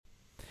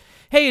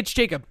Hey, it's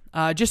Jacob.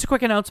 Just a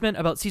quick announcement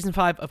about Season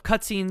 5 of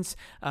Cutscenes.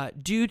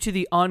 Due to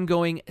the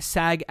ongoing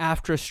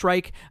SAG-AFTRA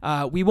strike,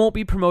 we won't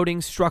be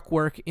promoting struck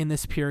work in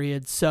this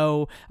period,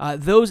 so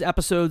those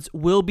episodes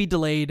will be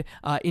delayed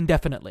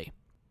indefinitely.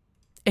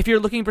 If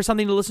you're looking for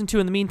something to listen to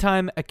in the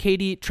meantime,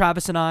 Katie,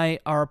 Travis, and I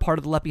are a part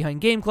of the Left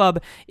Behind Game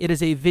Club. It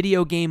is a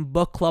video game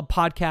book club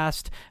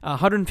podcast,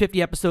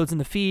 150 episodes in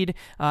the feed,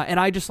 and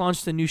I just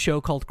launched a new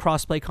show called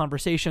Crossplay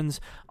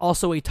Conversations,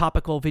 also a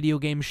topical video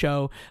game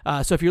show.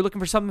 So if you're looking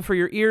for something for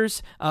your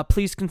ears,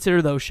 please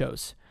consider those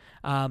shows.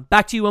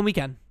 Back to you when we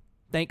can.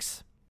 Thanks.